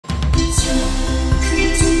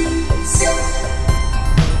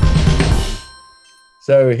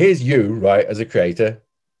So here's you, right, as a creator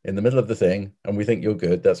in the middle of the thing, and we think you're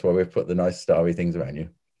good. That's why we've put the nice starry things around you,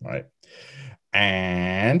 right?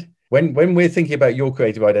 And when we're thinking about your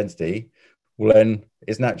creative identity, well, then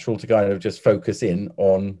it's natural to kind of just focus in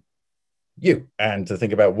on you and to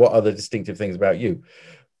think about what are the distinctive things about you.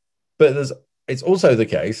 But it's also the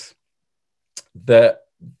case that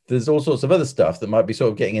there's all sorts of other stuff that might be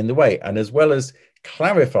sort of getting in the way. And as well as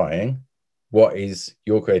clarifying what is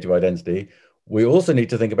your creative identity, we also need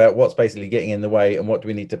to think about what's basically getting in the way and what do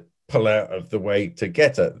we need to pull out of the way to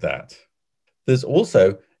get at that. There's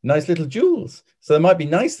also nice little jewels. So there might be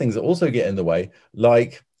nice things that also get in the way,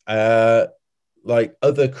 like other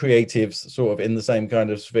creatives sort of in the same kind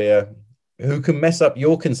of sphere who can mess up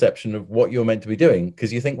your conception of what you're meant to be doing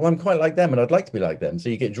because you think, well, I'm quite like them and I'd like to be like them. So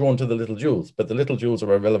you get drawn to the little jewels, but the little jewels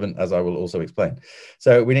are irrelevant, as I will also explain.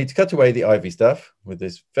 So we need to cut away the ivy stuff with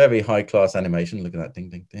this very high class animation. Look at that, ding,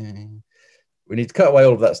 ding, ding. We need to cut away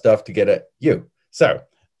all of that stuff to get at you. So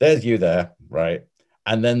there's you there, right?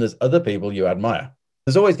 And then there's other people you admire.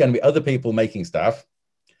 There's always going to be other people making stuff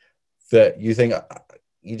that you think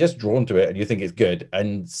you're just drawn to it and you think it's good.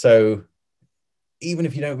 And so even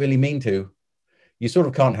if you don't really mean to, you sort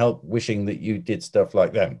of can't help wishing that you did stuff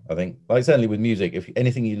like them. I think, like certainly with music, if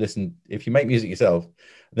anything you listen, if you make music yourself,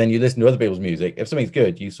 then you listen to other people's music. If something's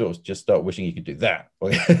good, you sort of just start wishing you could do that.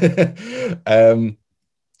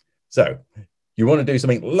 So you want to do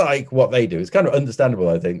something like what they do. It's kind of understandable,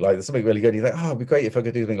 I think. Like there's something really good. You think, oh, it'd be great if I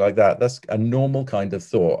could do something like that. That's a normal kind of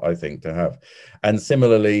thought, I think, to have. And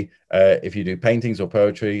similarly, if you do paintings or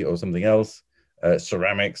poetry or something else,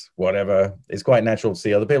 ceramics, whatever, it's quite natural to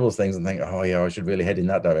see other people's things and think, oh yeah, I should really head in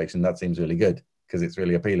that direction. That seems really good because it's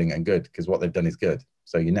really appealing and good because what they've done is good.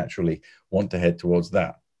 So you naturally want to head towards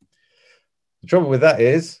that. The trouble with that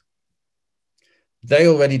is they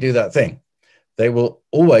already do that thing. They will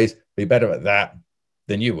always be better at that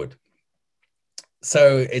than you would.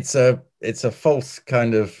 So it's a false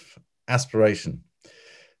kind of aspiration.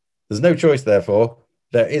 There's no choice, therefore.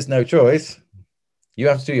 There is no choice. You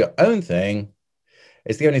have to do your own thing.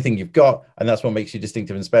 It's the only thing you've got, and that's what makes you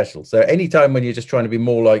distinctive and special. So anytime when you're just trying to be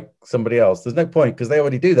more like somebody else, there's no point because they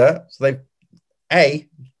already do that. So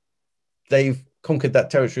they've conquered that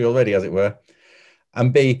territory already, as it were.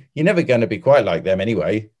 And B, you're never going to be quite like them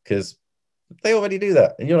anyway, because they already do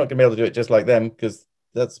that. And you're not going to be able to do it just like them because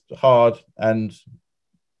that's hard and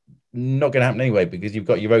not going to happen anyway because you've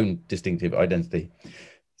got your own distinctive identity.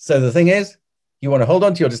 So the thing is, you want to hold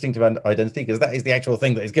on to your distinctive identity because that is the actual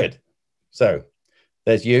thing that is good. So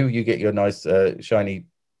there's you. You get your nice, shiny,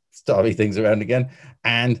 starry things around again.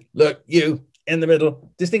 And look, you in the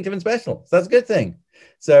middle, distinctive and special. So that's a good thing.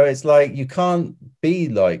 So it's like you can't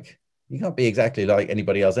be exactly like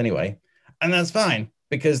anybody else anyway. And that's fine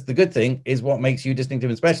because the good thing is what makes you distinctive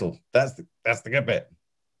and special. That's the good bit.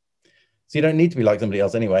 So you don't need to be like somebody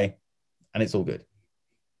else anyway. And it's all good.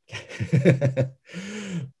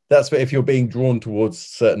 That's if you're being drawn towards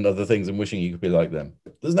certain other things and wishing you could be like them.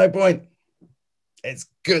 There's no point. It's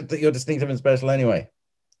good that you're distinctive and special anyway.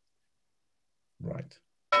 Right.